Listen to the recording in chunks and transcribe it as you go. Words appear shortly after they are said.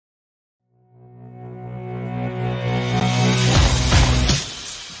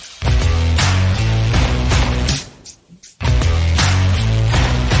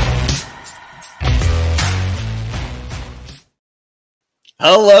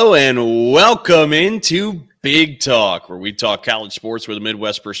Hello and welcome into Big Talk, where we talk college sports with a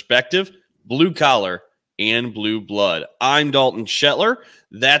Midwest perspective, blue collar and blue blood. I'm Dalton Shetler.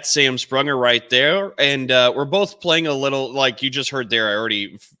 That's Sam Sprunger right there. And we're both playing a little, like you just heard there, I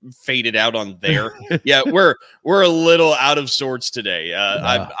already faded out on there. Yeah, we're a little out of sorts today.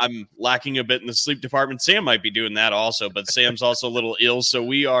 I'm lacking a bit in the sleep department. Sam might be doing that also, but Sam's also a little ill. So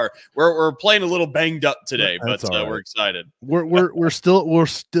we're playing a little banged up today, but right. We're excited. We're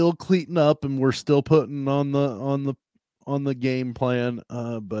still cleaning up, and we're still putting on the game plan,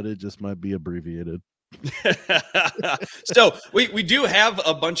 but it just might be abbreviated. So we do have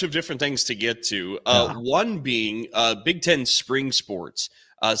a bunch of different things to get to. One being Big Ten spring sports,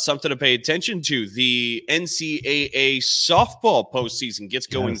 something to pay attention to. The NCAA softball postseason gets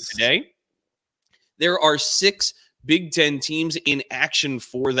going today. There are 6 Big Ten teams in action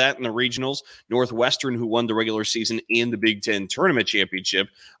for that in the regionals. Northwestern, who won the regular season and the Big Ten Tournament Championship,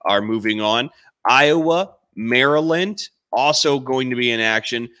 are moving on. Iowa, Maryland, also going to be in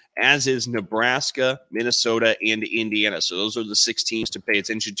action, as is Nebraska, Minnesota, and Indiana. So those are the 6 teams to pay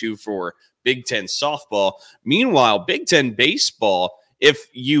attention to for Big Ten softball. Meanwhile, Big Ten baseball, if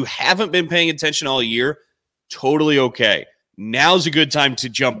you haven't been paying attention all year, totally okay. Now's a good time to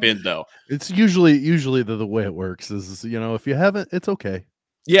jump in, though. It's usually the way it works is, if you haven't, it's okay.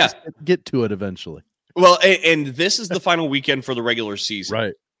 Yeah. Just get to it eventually. Well, and this is the final weekend for the regular season.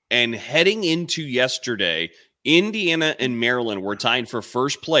 Right. And heading into yesterday, Indiana and Maryland were tied for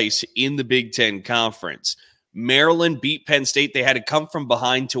first place in the Big Ten Conference. Maryland beat Penn State. They had to come from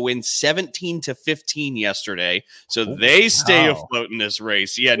behind to win 17-15 yesterday. So they stay afloat in this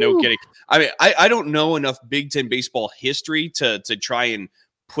race. Yeah, no kidding. I mean, I don't know enough Big Ten baseball history to try and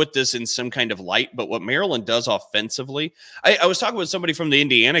put this in some kind of light, but what Maryland does offensively, I was talking with somebody from the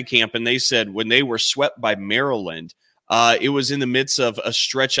Indiana camp, and they said when they were swept by Maryland, it was in the midst of a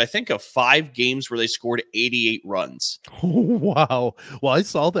stretch, I think, of 5 games where they scored 88 runs. Oh, wow. Well, I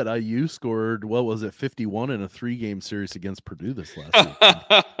saw that IU scored, 51 in a 3-game series against Purdue this last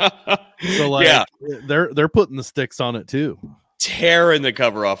week. So, they're putting the sticks on it, too. Tearing the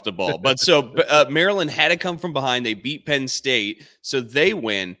cover off the ball. But so Maryland had to come from behind. They beat Penn State, so they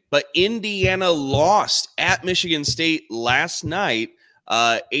win. But Indiana lost at Michigan State last night.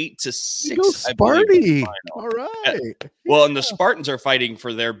 8-6. Go Sparty. All right. Well, and the Spartans are fighting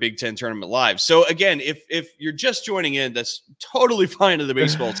for their Big Ten tournament live. So again, if you're just joining in, that's totally fine in the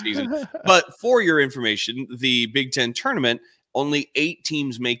baseball season. But for your information, the Big Ten tournament, only 8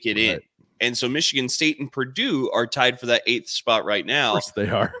 teams make it in. And so Michigan State and Purdue are tied for that 8th spot right now. Of course they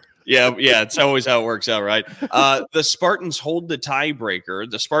are. Yeah, it's always how it works out, right? The Spartans hold the tiebreaker.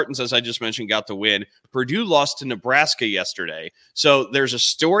 The Spartans, as I just mentioned, got the win. Purdue lost to Nebraska yesterday. So there's a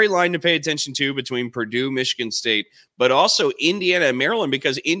storyline to pay attention to between Purdue, Michigan State, but also Indiana and Maryland,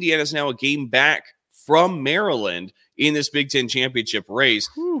 because Indiana is now a game back from Maryland in this Big Ten championship race.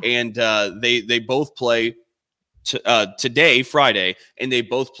 And they both play today, Friday, and they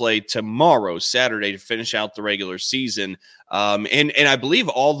both play tomorrow, Saturday, to finish out the regular season. And I believe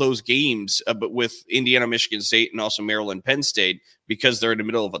all those games, but with Indiana, Michigan State, and also Maryland, Penn State, because they're in the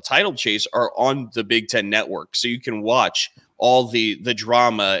middle of a title chase, are on the Big Ten Network. So you can watch all the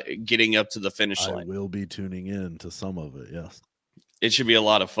drama getting up to the finish line. I will be tuning in to some of it, yes. It should be a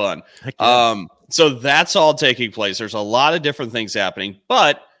lot of fun. Yes. So that's all taking place. There's a lot of different things happening,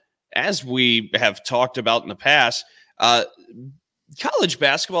 but as we have talked about in the past, college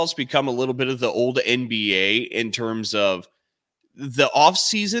basketball has become a little bit of the old NBA in terms of the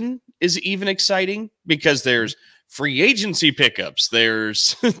offseason is even exciting because there's free agency pickups,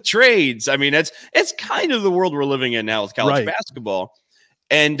 there's trades. I mean, it's kind of the world we're living in now with college basketball.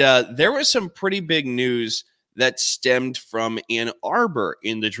 And there was some pretty big news that stemmed from Ann Arbor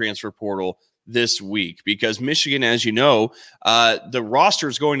in the transfer portal this week, because Michigan, as you know, the roster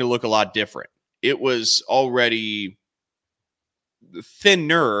is going to look a lot different. It was already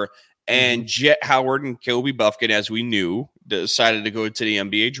thinner, and Jet Howard and Kobe Buffkin, as we knew, decided to go to the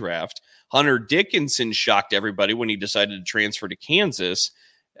NBA draft. Hunter Dickinson shocked everybody when he decided to transfer to Kansas.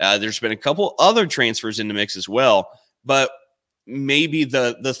 There's been a couple other transfers in the mix as well, but maybe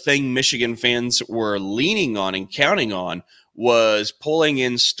the thing Michigan fans were leaning on and counting on was pulling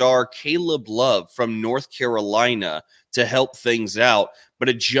in star Caleb Love from North Carolina to help things out. But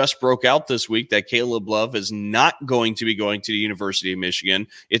it just broke out this week that Caleb Love is not going to be going to the University of Michigan.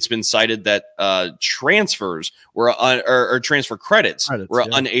 It's been cited that transfers were or transfer credits were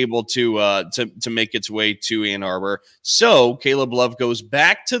unable to make its way to Ann Arbor. So Caleb Love goes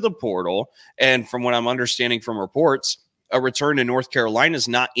back to the portal, and from what I'm understanding from reports, a return to North Carolina is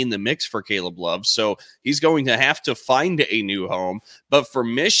not in the mix for Caleb Love, so he's going to have to find a new home. But for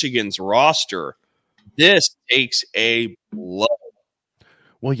Michigan's roster, this takes a blow.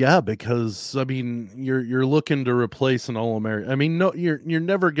 Well, yeah, because I mean, you're looking to replace an All-American. I mean, no, you're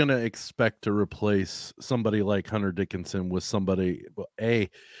never gonna expect to replace somebody like Hunter Dickinson with somebody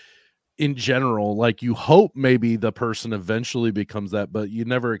in general. Like, you hope maybe the person eventually becomes that, but you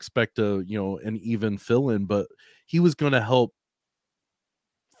never expect an even fill-in. But he was going to help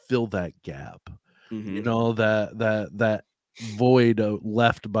fill that gap, that void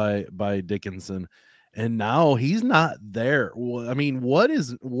left by Dickinson. And now he's not there. Well, I mean, what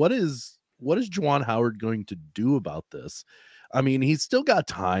is Juwan Howard going to do about this? I mean, he's still got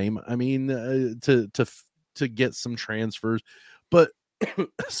time. I mean, to get some transfers, but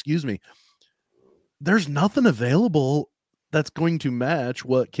excuse me, there's nothing available that's going to match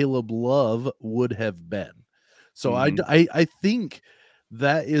what Caleb Love would have been. So I think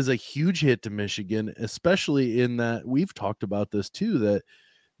that is a huge hit to Michigan, especially in that we've talked about this too, that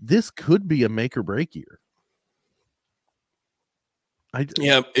this could be a make or break year.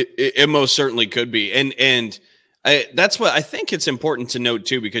 It most certainly could be. And that's what I think it's important to note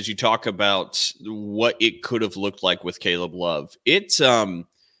too, because you talk about what it could have looked like with Caleb Love. It's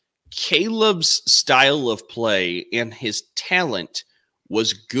Caleb's style of play and his talent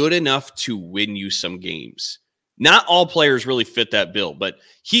was good enough to win you some games. Not all players really fit that bill, but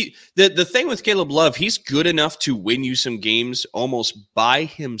the thing with Caleb Love, he's good enough to win you some games almost by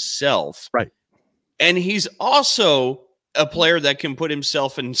himself. Right. And he's also a player that can put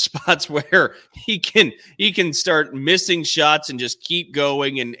himself in spots where he can start missing shots and just keep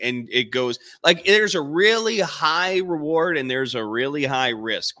going. And it goes like, there's a really high reward and there's a really high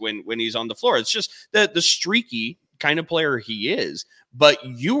risk when he's on the floor. It's just the streaky kind of player he is. But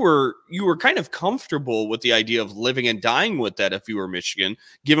you were kind of comfortable with the idea of living and dying with that if you were Michigan,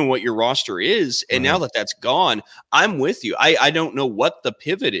 given what your roster is. And now that that's gone, I'm with you. I don't know what the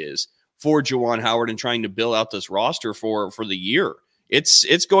pivot is for Juwan Howard and trying to build out this roster for the year.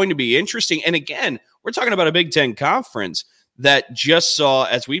 It's going to be interesting. And again, we're talking about a Big Ten conference that just saw,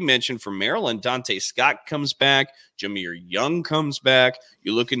 as we mentioned, from Maryland, Dante Scott comes back, Jameer Young comes back.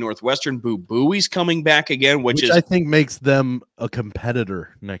 You look at Northwestern, Boo Booey's coming back again, which is, I think, makes them a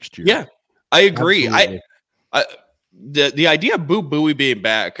competitor next year. Yeah, I agree. Absolutely. The idea of Boo Booey being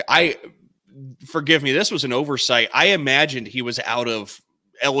back, forgive me, this was an oversight. I imagined he was out of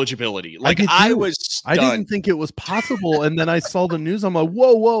eligibility. I was stunned. I didn't think it was possible, and then I saw the news. I'm like,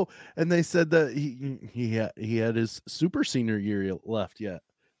 whoa, and they said that he had his super senior year left yet.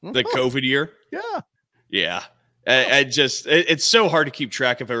 The COVID year. Yeah. It's so hard to keep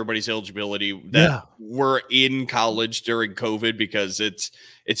track of everybody's eligibility that we're in college during COVID, because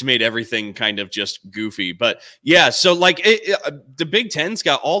it's made everything kind of just goofy. But yeah, so the Big Ten's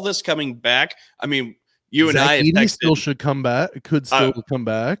got all this coming back. I mean, you and I still should come back. Could still come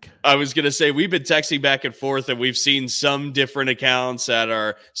back. I was going to say, we've been texting back and forth, and we've seen some different accounts that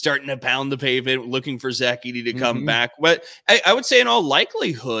are starting to pound the pavement, looking for Zach Edey to come back. But I would say, in all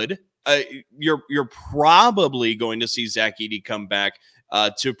likelihood, you're probably going to see Zach Edey come back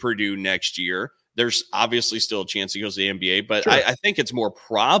to Purdue next year. There's obviously still a chance he goes to the NBA, but sure. I think it's more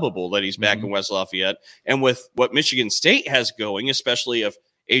probable that he's back in West Lafayette. And with what Michigan State has going, especially if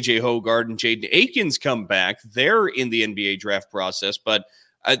AJ Hoggard and Jaden Akins come back, they're in the NBA draft process. But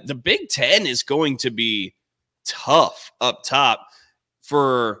the Big Ten is going to be tough up top.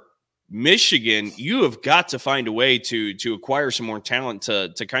 For Michigan, you have got to find a way to acquire some more talent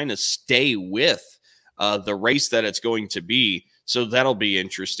to kind of stay with the race that it's going to be. So that'll be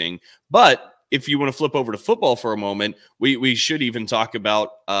interesting. But if you want to flip over to football for a moment, we should even talk about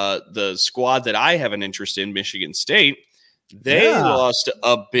the squad that I have an interest in, Michigan State. They lost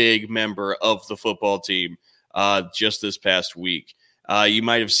a big member of the football team just this past week. You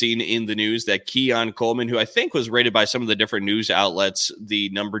might have seen in the news that Keon Coleman, who I think was rated by some of the different news outlets the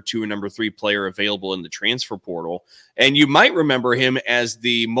number 2 and number 3 player available in the transfer portal. And you might remember him as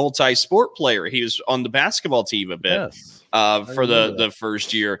the multi-sport player. He was on the basketball team a bit for the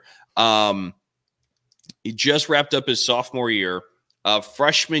first year. He just wrapped up his sophomore year.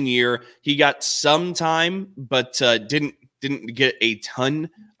 Freshman year, he got some time, but didn't get a ton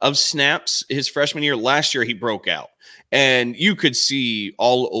of snaps his freshman year. Last year, he broke out. And you could see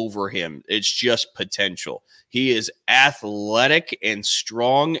all over him. It's just potential. He is athletic and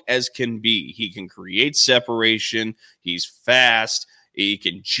strong as can be. He can create separation. He's fast. He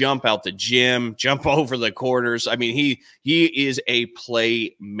can jump out the gym, jump over the corners. I mean, he is a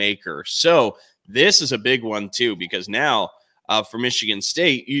playmaker. So this is a big one, too, because now for Michigan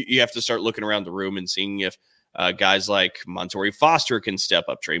State, you have to start looking around the room and seeing if Guys like Montori Foster can step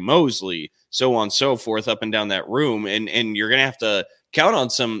up, Trey Mosley, so on and so forth, up and down that room. And you're going to have to count on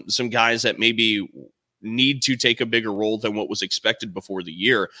some guys that maybe need to take a bigger role than what was expected before the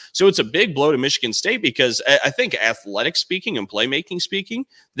year. So it's a big blow to Michigan State because I think athletic speaking and playmaking speaking,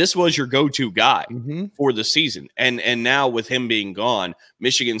 this was your go-to guy for the season. And now with him being gone,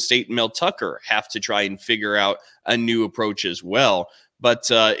 Michigan State and Mel Tucker have to try and figure out a new approach as well. But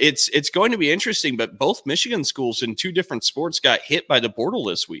it's going to be interesting. But both Michigan schools in two different sports got hit by the portal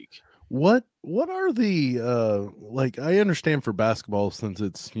this week. What are the like, I understand for basketball since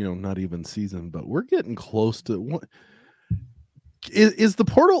it's, not even season, but we're getting close to what is the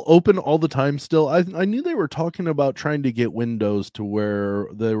portal open all the time still? I knew they were talking about trying to get windows to where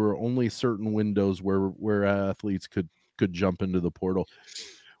there were only certain windows where athletes could jump into the portal.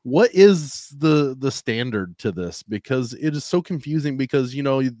 What is the standard to this? Because it is so confusing because,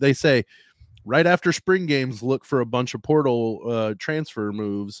 they say right after spring games, look for a bunch of portal transfer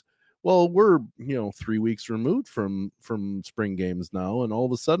moves. Well, we're 3 weeks removed from spring games now, and all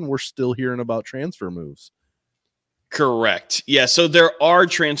of a sudden we're still hearing about transfer moves. Correct. Yeah. So there are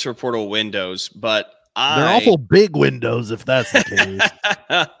transfer portal windows, but they're awful big windows if that's the case.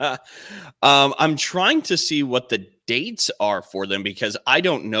 I'm trying to see what the dates are for them because I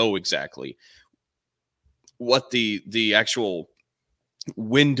don't know exactly what the actual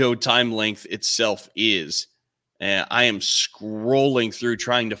window time length itself is. And I am scrolling through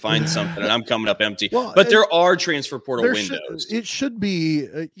trying to find something, and I'm coming up empty. But there are transfer portal windows. It should be,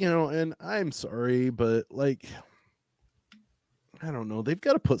 and I'm sorry, but like, I don't know. They've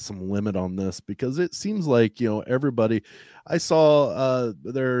got to put some limit on this because it seems like, everybody. I saw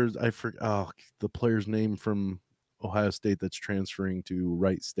I forgot the player's name from Ohio State that's transferring to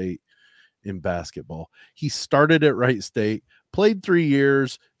Wright State in basketball. He started at Wright State, played 3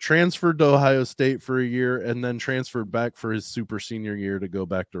 years, transferred to Ohio State for a year, and then transferred back for his super senior year to go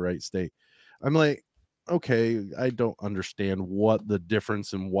back to Wright State. I'm like, okay, I don't understand what the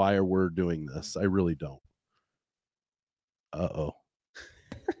difference and why we're doing this. I really don't. Uh-oh.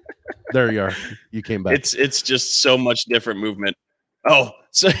 There you are. You came back. It's just so much different movement. Oh,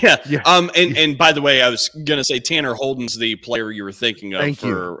 so yeah. And by the way, I was gonna say Tanner Holden's the player you were thinking of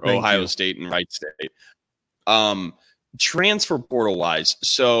for Ohio State and Wright State. Transfer portal wise,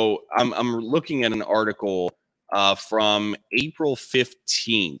 so I'm looking at an article from April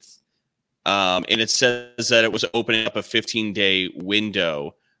 15th, and it says that it was opening up a 15-day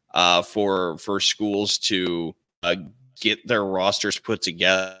window for schools to get their rosters put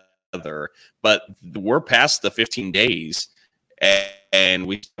together, but we're past the 15 days. And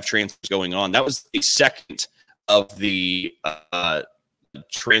we have transfers going on. That was the second of the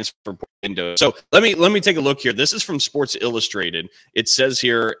transfer window. So let me take a look here. This is from Sports Illustrated. It says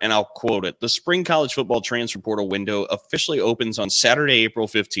here, and I'll quote it: the spring college football transfer portal window officially opens on Saturday, April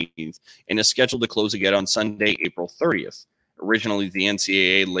 15th, and is scheduled to close again on Sunday, April 30th. Originally, the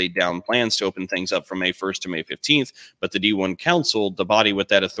NCAA laid down plans to open things up from May 1st to May 15th, but the D1 Council, the body with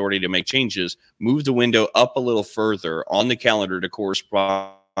that authority to make changes, moved the window up a little further on the calendar to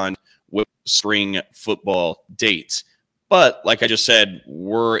correspond with spring football dates. But like I just said,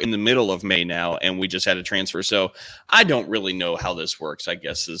 we're in the middle of May now, and we just had a transfer. So I don't really know how this works, I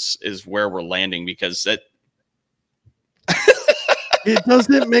guess, is where we're landing, because that it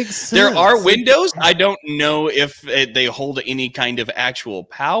doesn't make sense. There are windows. I don't know if they hold any kind of actual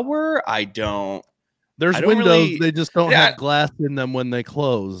power. There's windows. Really, they just don't have glass in them when they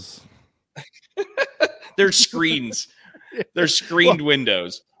close. They're screens. They're screened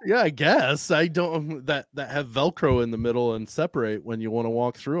windows. Yeah, I guess. I don't that have Velcro in the middle and separate when you want to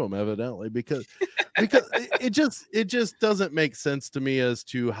walk through them, evidently, because it just doesn't make sense to me as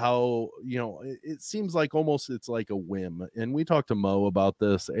to how, it seems like almost it's like a whim. And we talked to Mo about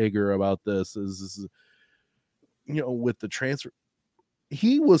this, Ager about this, is with the transfer.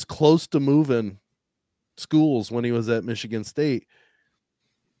 He was close to moving schools when he was at Michigan State,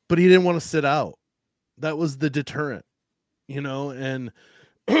 but he didn't want to sit out. That was the deterrent, and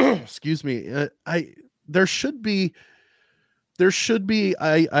excuse me. There should be.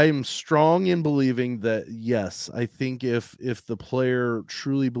 I'm strong in believing that, yes, I think if the player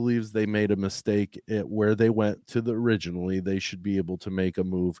truly believes they made a mistake at where they went to originally, they should be able to make a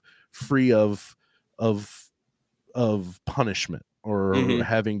move free of punishment or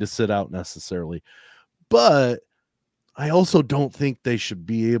having to sit out necessarily. But I also don't think they should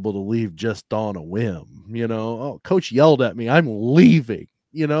be able to leave just on a whim. Oh, coach yelled at me, I'm leaving.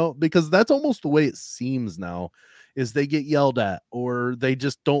 Because that's almost the way it seems now, is they get yelled at, or they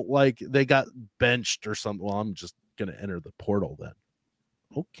just don't they got benched or something. Well, I'm just going to enter the portal then.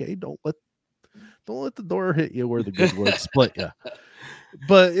 Okay. Don't let the door hit you where the good Lord split you.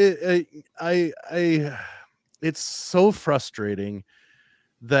 But it's so frustrating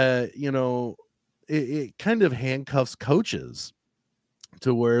that, it kind of handcuffs coaches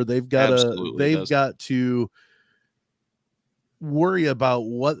to where they've got to worry about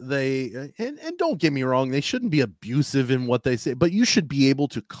what they, and don't get me wrong, they shouldn't be abusive in what they say, but you should be able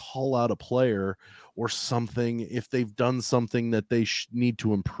to call out a player or something if they've done something that they need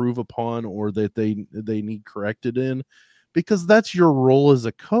to improve upon or that they need corrected in, because that's your role as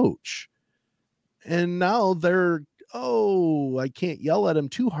a coach. And now I can't yell at him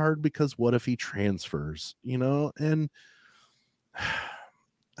too hard because what if he transfers, and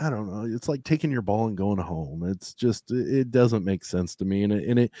I don't know. It's like taking your ball and going home. It's just, it doesn't make sense to me.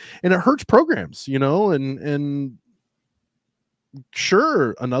 And it hurts programs, and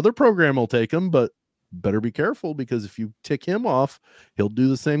sure, another program will take him, but better be careful, because if you tick him off, he'll do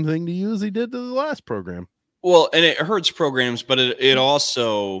the same thing to you as he did to the last program. Well, and it hurts programs, but it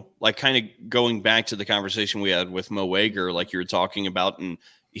also, like, kind of going back to the conversation we had with Mo Wager, like you were talking about, and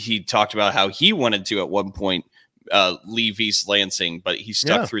he talked about how he wanted to at one point leave East Lansing, but he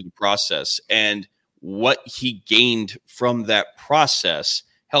stuck through the process, and what he gained from that process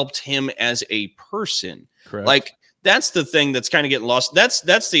helped him as a person. Correct. Like, that's the thing that's kind of getting lost. That's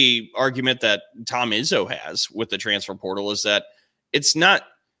the argument that Tom Izzo has with the transfer portal, is that it's not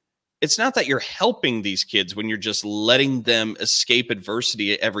that you're helping these kids when you're just letting them escape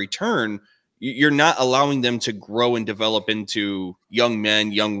adversity at every turn. You're not allowing them to grow and develop into young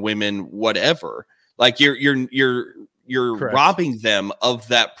men, young women, whatever. Like, you're Correct. robbing them of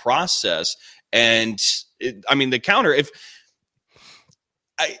that process. And the counter, if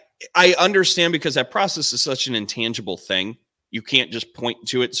I understand, because that process is such an intangible thing, you can't just point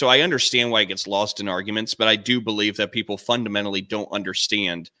to it. So I understand why it gets lost in arguments, but I do believe that people fundamentally don't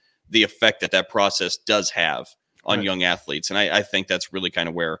understand the effect that process does have on young athletes. And I think that's really kind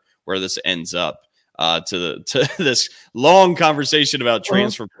of where this ends up, to this long conversation about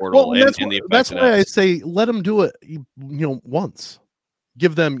transfer portal. That's why I say, let them do it, once.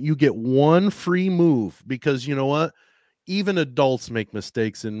 You get one free move, because you know what? Even adults make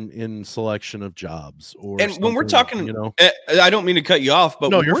mistakes in selection of jobs. And when we're talking, I don't mean to cut you off,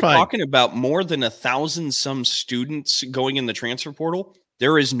 but when we're talking about more than 1,000 some students going in the transfer portal,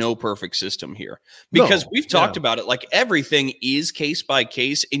 there is no perfect system here, because we've talked about it. Like, everything is case by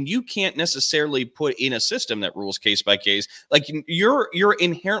case, and you can't necessarily put in a system that rules case by case. Like, you're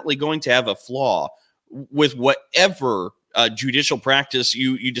inherently going to have a flaw with whatever judicial practice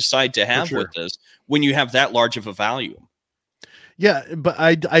you decide to have with this, when you have that large of a volume. Yeah, but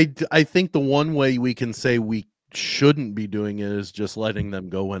I think the one way we can say we shouldn't be doing it is just letting them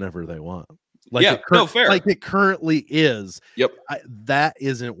go whenever they want. Fair. Like it currently is. Yep. That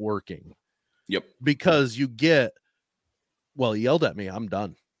isn't working. Yep. Because you get, he yelled at me. I'm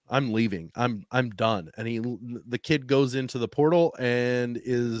done. I'm leaving. I'm done. And the kid goes into the portal and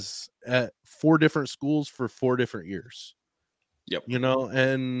is at 4 different schools for 4 different years. Yep.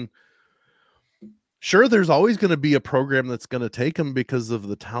 And sure, there's always going to be a program that's going to take him because of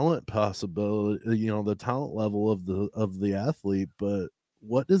the talent possibility, the talent level of the athlete. But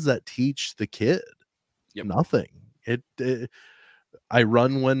what does that teach the kid? Yep. Nothing. I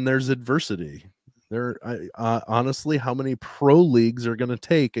run when there's adversity. Honestly, how many pro leagues are going to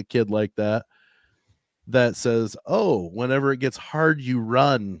take a kid like that says, whenever it gets hard, you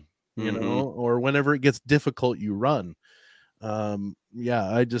run, or whenever it gets difficult, you run. I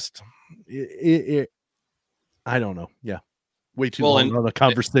don't know. Yeah. Way too long on a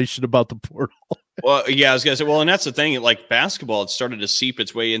conversation about the portal. Well, yeah, I was going to say, and that's the thing. Like basketball, it started to seep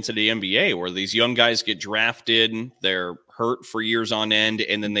its way into the NBA, where these young guys get drafted, they're hurt for years on end,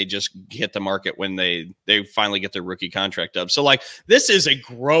 and then they just hit the market when they finally get their rookie contract up. So, like, this is a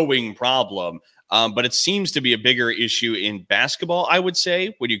growing problem, but it seems to be a bigger issue in basketball, I would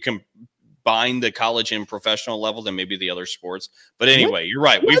say, when you combine the college and professional level than maybe the other sports. But anyway, you're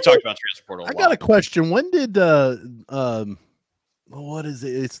right. We've talked about transfer portal. I got a question. When did what is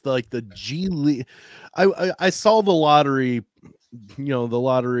it? It's like the G League. I saw the lottery,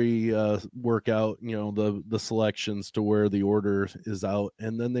 workout, the selections to where the order is out.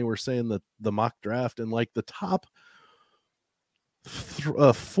 And then they were saying that the mock draft, and like the top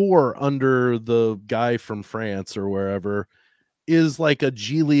 4 under the guy from France or wherever is like a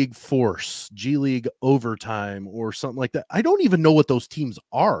G League force, G League overtime or something like that. I don't even know what those teams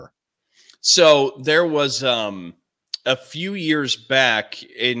are. So there was a few years back,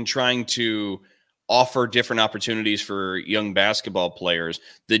 in trying to offer different opportunities for young basketball players,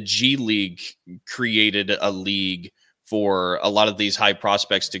 the G League created a league for a lot of these high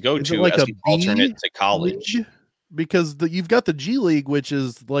prospects to go to like as a an alternate to college. league? Because you've got the G League, which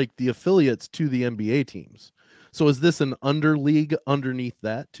is like the affiliates to the NBA teams. So is this an under league underneath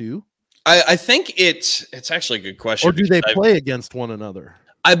that too? I think it's actually a good question. Or do they play against one another?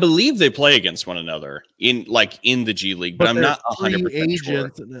 I believe they play against one another in the G League, but I'm not 100%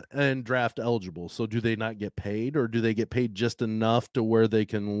 sure. And draft eligible. So do they not get paid, or do they get paid just enough to where they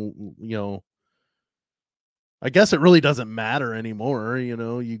can, I guess it really doesn't matter anymore.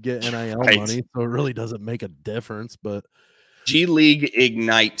 You get NIL money, so it really doesn't make a difference. But G League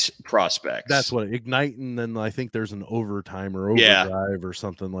Ignite prospects. That's what Ignite, and then I think there's an overtime or overdrive or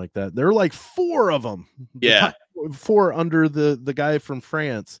something like that. There are like 4 of them. 4 under the guy from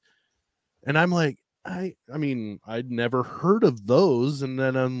France, and I'm like, I mean, I'd never heard of those, and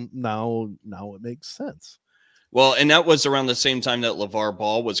then now it makes sense. Well, and that was around the same time that LeVar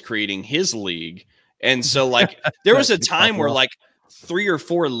Ball was creating his league, and so like there was a time where like 3 or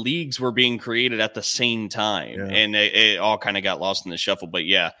 4 leagues were being created at the same time, and it all kind of got lost in the shuffle. But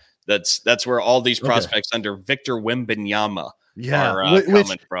yeah, that's where all these prospects under Victor Wembanyama are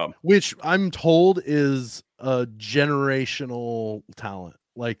coming from. Which I'm told is a generational talent.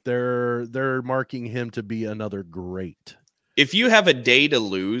 Like they're marking him to be another great. If you have a day to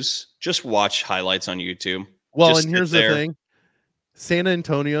lose, just watch highlights on YouTube. Well, and here's the thing. San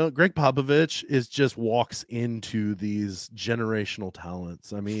Antonio, Greg Popovich just walks into these generational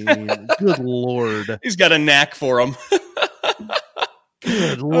talents. I mean, good Lord. He's got a knack for them.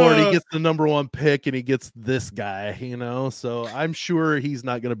 Good Lord. He gets the number 1 pick and he gets this guy, so I'm sure he's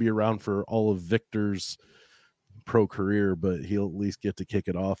not going to be around for all of Victor's pro career, but he'll at least get to kick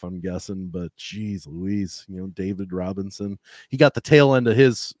it off, I'm guessing. But geez Louise, David Robinson, he got the tail end of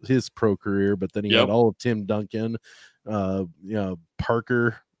his pro career, but then he had all of Tim Duncan,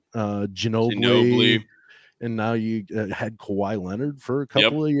 Parker, Ginobili, and now you had Kawhi Leonard for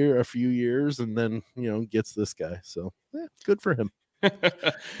a few years, and then gets this guy. So good for him.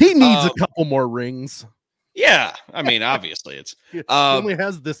 He needs a couple more rings. Yeah, I mean, obviously it's he only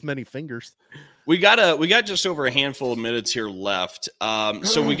has this many fingers. We got just over a handful of minutes here left.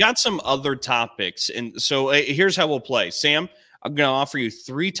 So we got some other topics, and so here's how we'll play. Sam, I'm going to offer you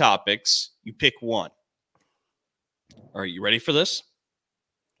 3 topics. You pick one. Are you ready for this?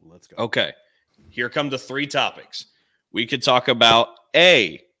 Let's go. Okay. Here come the 3 topics. We could talk about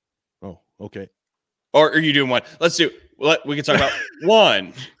A. Oh, okay. Or are you doing one? Let's do. We could talk about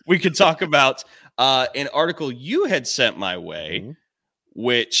 1. We could talk about an article you had sent my way,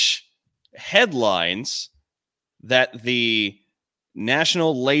 which headlines that the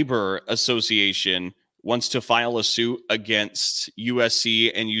National Labor Association wants to file a suit against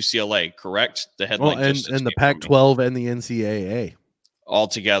USC and UCLA, correct? The headline and the Pac-12 and the NCAA all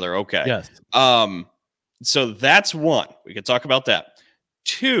together. Okay. Yes. So that's 1. We could talk about that.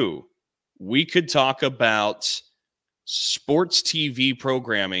 2, we could talk about sports TV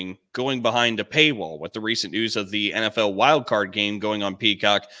programming going behind a paywall with the recent news of the NFL wildcard game going on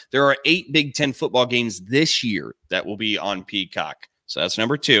Peacock. There are 8 Big Ten football games this year that will be on Peacock. So that's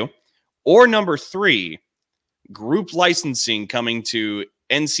number 2. Or number 3, group licensing coming to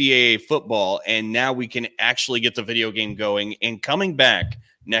NCAA football, and now we can actually get the video game going and coming back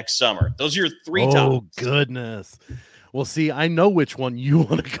next summer. Those are your 3 topics. Oh, goodness. Well, see, I know which one you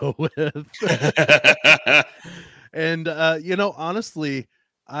want to go with. And, honestly,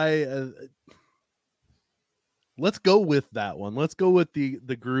 let's go with that one. Let's go with the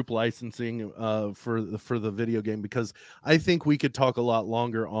group licensing for the video game, because I think we could talk a lot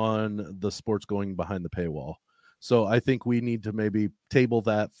longer on the sports going behind the paywall. So I think we need to maybe table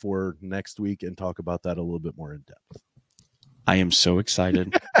that for next week and talk about that a little bit more in depth. I am so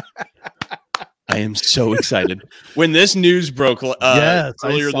excited. I am so excited. When this news broke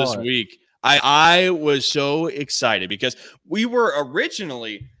earlier this week, I was so excited because we were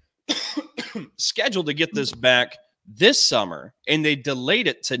originally scheduled to get this back this summer, and they delayed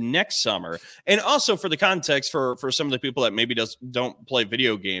it to next summer. And also, for the context for some of the people that maybe don't play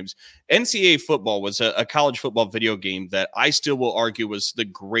video games, NCAA football was a college football video game that I still will argue was the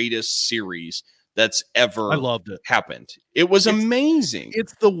greatest series that's ever happened. It's amazing.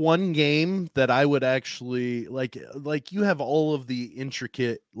 It's the one game that I would actually like you have all of the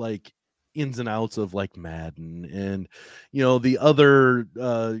intricate ins and outs of Madden and the other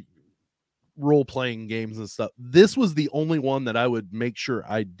role-playing games and stuff. This was the only one that I would make sure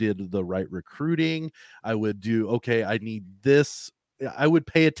I did the right recruiting. I would I need this. I would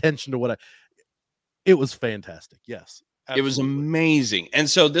pay attention to it was fantastic. Yes. Absolutely. It was amazing. And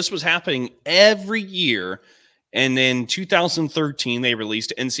so this was happening every year. And then 2013, they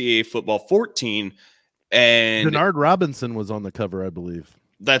released NCAA Football 14. And Denard Robinson was on the cover, I believe.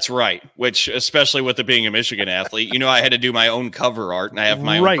 That's right. Which, especially with it being a Michigan athlete, I had to do my own cover art, and I have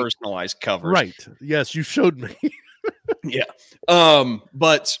my own personalized covers. Right. Yes, you showed me. Yeah.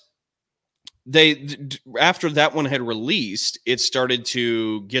 But after that one had released, it started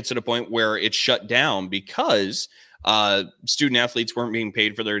to get to the point where it shut down because student athletes weren't being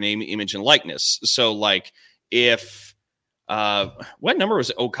paid for their name, image, and likeness. So, like, if what number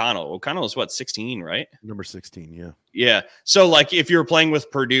was O'Connell? O'Connell is what, 16, right? Number 16, yeah. Yeah. So, like, if you were playing with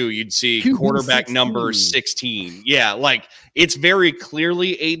Purdue, you'd see quarterback 16. number 16. Yeah. Like, it's very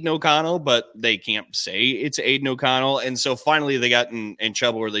clearly Aiden O'Connell, but they can't say it's Aiden O'Connell. And so finally they got in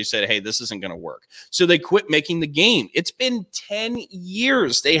trouble where they said, hey, this isn't going to work. So they quit making the game. It's been 10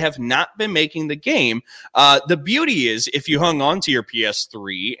 years. They have not been making the game. The beauty is if you hung on to your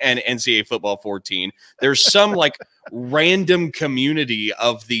PS3 and NCAA Football 14, there's some like random community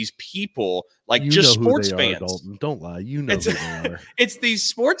of these people, like just sports fans. Dalton. Don't lie. You know who they are. It's these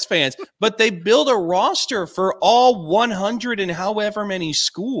sports fans, but they build a roster for all 100 and however many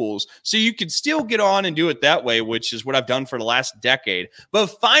schools. So you could still get on and do it that way, which is what I've done for the last decade. But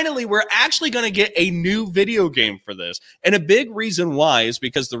finally, we're actually going to get a new video game for this. And a big reason why is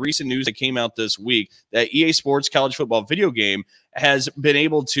because the recent news that came out this week that EA Sports college football video game has been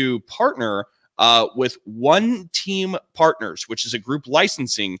able to partner with One Team Partners, which is a group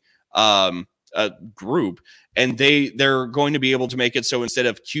licensing group, and they're going to be able to make it so instead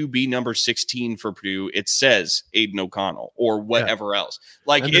of QB number 16 for Purdue, it says Aiden O'Connell or whatever else.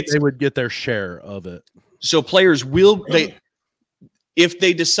 Like, they would get their share of it. So players if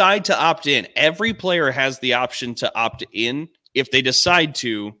they decide to opt in, every player has the option to opt in. If they decide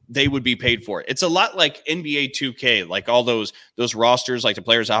to, they would be paid for it. It's a lot like NBA 2K, like all those rosters, like the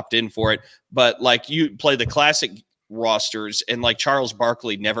players opt in for it. But like you play the classic rosters, and like Charles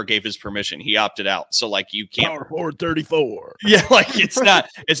Barkley never gave his permission. He opted out. So like you can't. Power forward 34. Yeah, like it's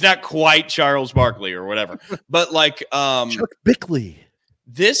not quite Charles Barkley or whatever. But like Chuck Bickley.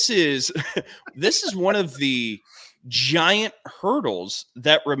 This is one of the giant hurdles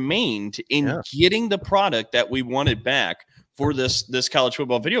that remained in getting the product that we wanted back for this college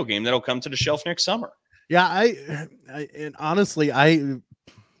football video game that'll come to the shelf next summer. Yeah, and honestly,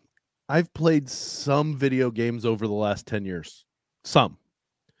 I've played some video games over the last 10 years. Some.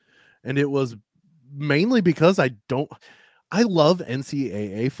 And it was mainly because I love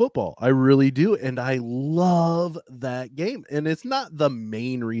NCAA football. I really do. And I love that game. And it's not the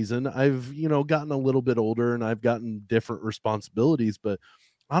main reason. I've, gotten a little bit older and I've gotten different responsibilities, but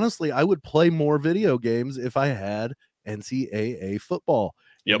honestly, I would play more video games if I had NCAA football.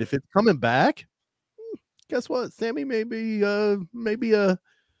 Yep. And if it's coming back, guess what? Sammy may be a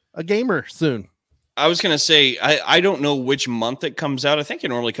gamer soon. I was going to say, I don't know which month it comes out. I think it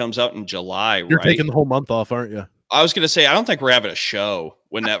normally comes out in July. You're taking the whole month off, aren't you? I was going to say, I don't think we're having a show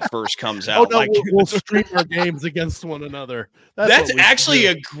when that first comes out. Oh, no, we'll stream our games against one another. That's actually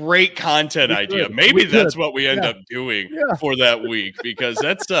a great content idea. Maybe that's what we end up doing for that week, because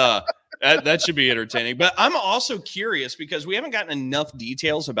that's that should be entertaining. But I'm also curious because we haven't gotten enough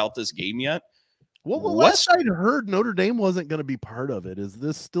details about this game yet. Well, the last I heard, Notre Dame wasn't going to be part of it. Is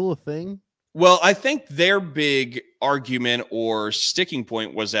this still a thing? Well, I think their big argument or sticking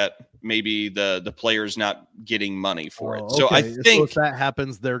point was that maybe the players not getting money for it. So I think if that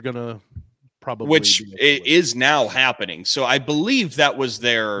happens, they're going to probably, which it is now happening. So I believe that was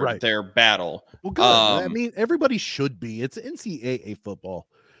their battle. Well, good. I mean, everybody should be. It's NCAA football.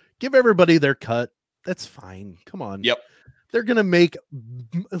 Give everybody their cut. That's fine. Come on. Yep. They're going to make,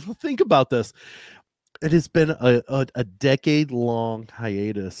 think about this. It has been a decade-long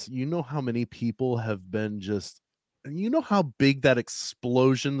hiatus. You know how many people have been how big that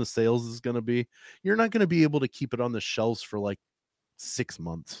explosion the sales is going to be? You're not going to be able to keep it on the shelves for like 6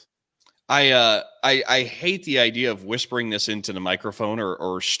 months. I hate the idea of whispering this into the microphone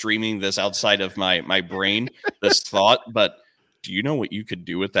or streaming this outside of my brain, this thought, but do you know what you could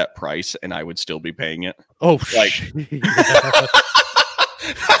do with that price and I would still be paying it? Oh, like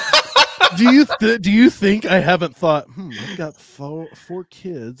Do you think I haven't thought, I've got four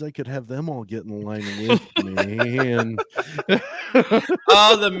kids. I could have them all get in line with me. And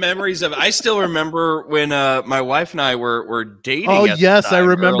oh, the memories of it. I still remember when my wife and I were dating. Oh, yes, I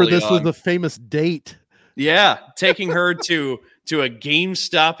remember this was a famous date. Yeah, taking her to a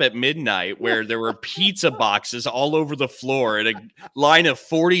GameStop at midnight where there were pizza boxes all over the floor and a line of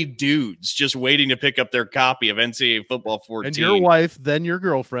 40 dudes just waiting to pick up their copy of NCAA Football 14. And your wife, then your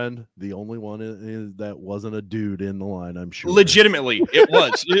girlfriend, the only one that wasn't a dude in the line, I'm sure. Legitimately, it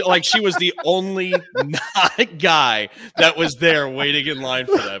was. Like, she was the only not guy that was there waiting in line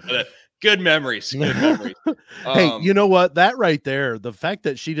for that. But Good memories. Good memories. Hey, you know what? That right there, the fact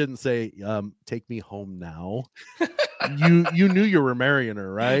that she didn't say, take me home now. You knew you were marrying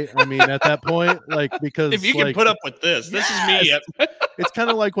her, right? I mean, at that point, like, because if you can put up with this, this is me. It's kind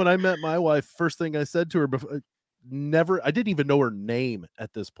of like when I met my wife, first thing I said to her before, I didn't even know her name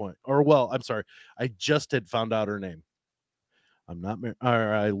at this point. Or, well, I'm sorry. I just had found out her name. I'm not married.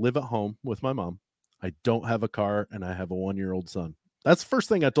 I live at home with my mom. I don't have a car, and I have a 1-year-old son. That's the first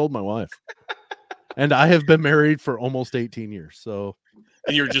thing I told my wife. And I have been married for almost 18 years. So,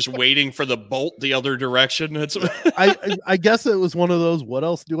 and you're just waiting for the bolt the other direction. I guess it was one of those, what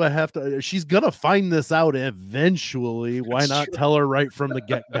else do I have to, she's going to find this out eventually. Why not tell her right from the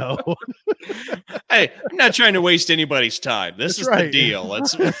get-go? Hey, I'm not trying to waste anybody's time. This is the deal.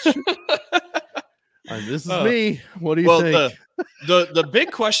 This is me. What do you think? The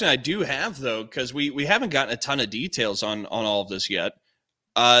big question I do have, though, because we haven't gotten a ton of details on all of this yet.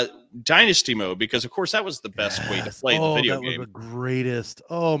 Dynasty mode, because of course that was the best way to play the video game. Was the greatest.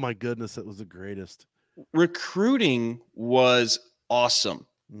 Oh my goodness, it was the greatest. Recruiting was awesome.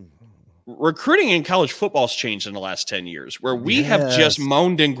 Recruiting in college football's changed in the last 10 years, where we have just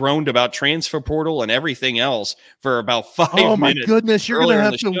moaned and groaned about transfer portal and everything else for about 5 minutes. Oh my goodness, you're going to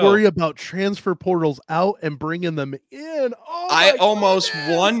have to worry about transfer portals out and bringing them in. I almost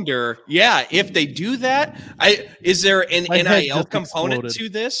wonder, if they do that, is there an NIL component to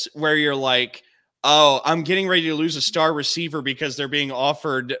this where you're like, oh, I'm getting ready to lose a star receiver because they're being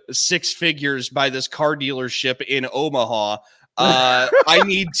offered 6 figures by this car dealership in Omaha. I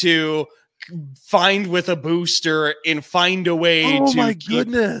need to find with a booster and find a way to. Oh my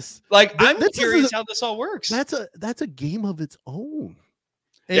goodness! Like, I'm curious how this all works. That's a game of its own.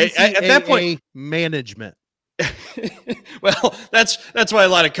 At that point, management. Well, that's why a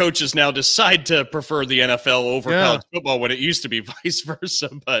lot of coaches now decide to prefer the NFL over college football when it used to be vice versa.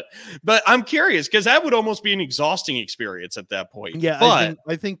 But I'm curious, because that would almost be an exhausting experience at that point. Yeah, but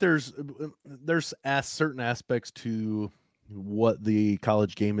I think there's certain aspects to what the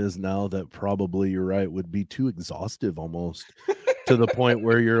college game is now that probably, you're right, would be too exhaustive almost to the point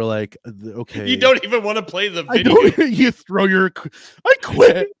where you're like, okay, you don't even want to play the video. You throw I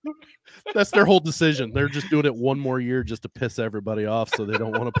quit. That's their whole decision. They're just doing it one more year just to piss everybody off, so they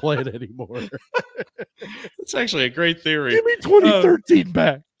don't want to play it anymore. It's actually a great theory. Give me 2013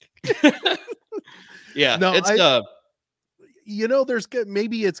 back. Yeah, no, it's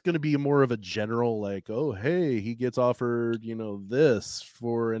maybe it's going to be more of a general, like, oh, hey, he gets offered, this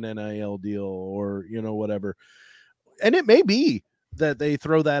for an NIL deal, or, whatever. And it may be that they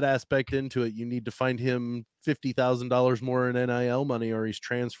throw that aspect into it. You need to find him $50,000 more in NIL money, or he's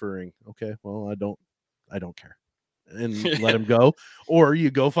transferring. Okay, well, I don't care, and let him go, or you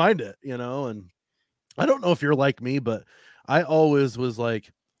go find it, and I don't know if you're like me, but I always was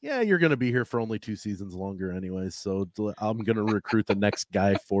like, yeah, you're going to be here for only 2 seasons longer anyways, so I'm going to recruit the next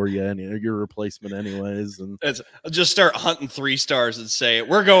guy for you, and your replacement anyways. And just start hunting 3 stars and say,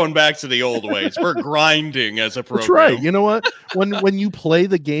 we're going back to the old ways. We're grinding as a program. That's right. You know what? When you play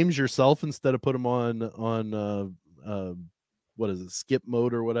the games yourself instead of put them on what is it, skip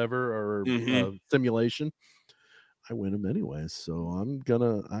mode or whatever, or simulation, I win them anyways. So I'm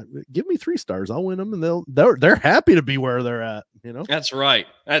gonna give me 3 stars. I'll win them, and they're happy to be where they're at. That's right.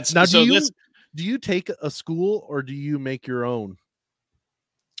 That's now. Do you take a school, or do you make your own?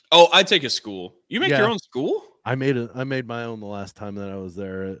 Oh, I take a school. You make your own school? I made my own the last time that I was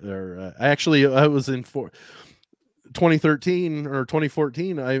there. I was in 2013 or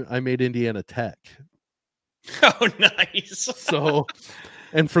 2014. I made Indiana Tech. Oh, nice. So.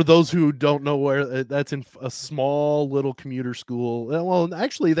 And for those who don't know where, that's in a small little commuter school. Well,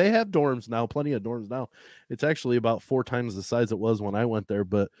 actually, they have dorms now, plenty of dorms now. It's actually about 4 times the size it was when I went there.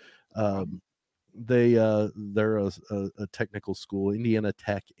 But they're a technical school, Indiana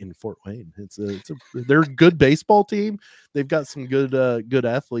Tech in Fort Wayne. They're a good baseball team. They've got some good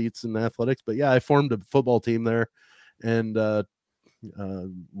athletes in athletics. But yeah, I formed a football team there, and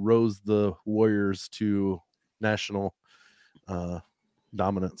rose the Warriors to national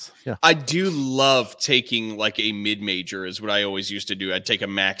dominance. Yeah, I do love taking like a mid-major is what I always used to do. I'd take a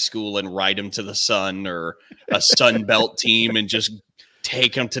MAC school and ride them to the Sun, or a Sun Belt team, and just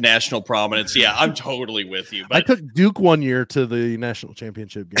take them to national prominence. Yeah, I'm totally with you. But I took Duke one year to the national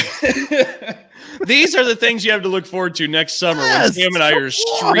championship game. These are the things you have to look forward to next summer when Sam and I are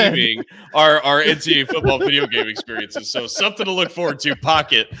streaming our NCAA football video game experiences. So something to look forward to.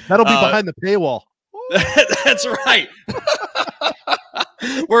 Pocket. That'll be behind the paywall. That's right.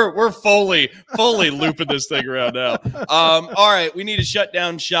 We're fully looping this thing around now. All right, we need to shut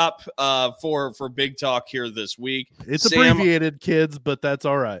down shop for Big Talk here this week. It's abbreviated, kids, but that's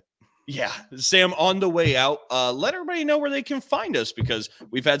all right. Yeah, Sam, on the way out, let everybody know where they can find us, because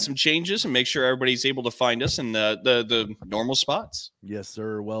we've had some changes, and make sure everybody's able to find us in the normal spots. Yes,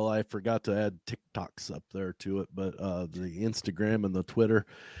 sir. Well, I forgot to add TikToks up there to it, but the Instagram and the Twitter,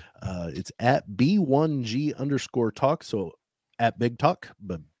 it's at B1G_talk. So at Big Talk,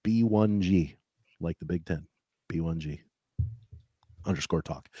 but B1G, like the Big Ten,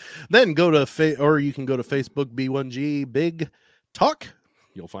 B1G_talk. Then go to or you can go to Facebook, B1G Big Talk.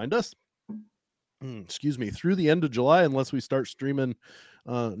 You'll find us. Excuse me, through the end of July, unless we start streaming.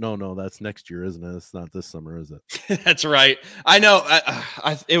 No, that's next year, isn't it? It's not this summer, is it? That's right. I know.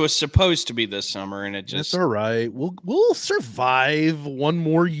 It was supposed to be this summer, and it just. It's all right. We'll survive one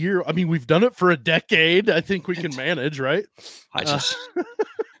more year. I mean, we've done it for a decade. I think we can manage, right?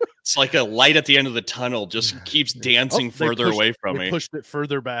 It's like a light at the end of the tunnel, just keeps dancing further away from me. Pushed it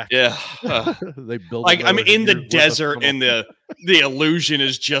further back. Yeah. They built like I'm in the desert, and the illusion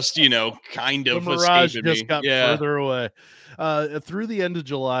is just, kind of the mirage escaping just me. got further away. Through the end of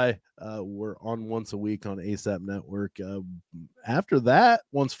July, we're on once a week on ASAP Network. After that,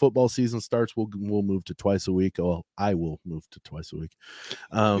 once football season starts, we'll move to twice a week. Well, I will move to twice a week.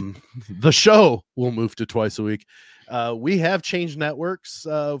 The show will move to twice a week. We have changed networks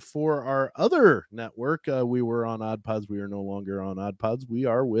for our other network. We were on Odd Pods. We are no longer on Odd Pods. We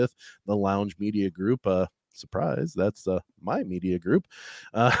are with the Lounge Media Group. Surprise, that's my media group.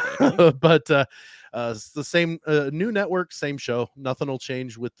 But it's the same new network, same show. Nothing will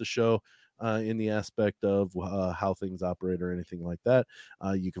change with the show in the aspect of how things operate or anything like that.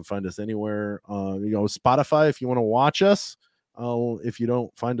 You can find us anywhere. Spotify if you want to watch us. If you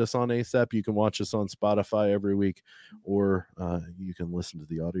don't find us on ASAP, you can watch us on Spotify every week, or you can listen to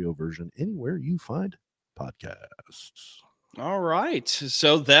the audio version anywhere you find podcasts. All right.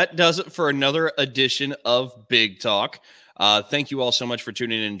 So that does it for another edition of Big Talk. Thank you all so much for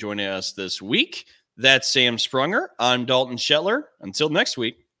tuning in and joining us this week. That's Sam Sprunger. I'm Dalton Shetler. Until next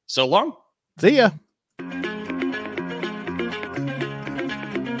week, so long. See ya.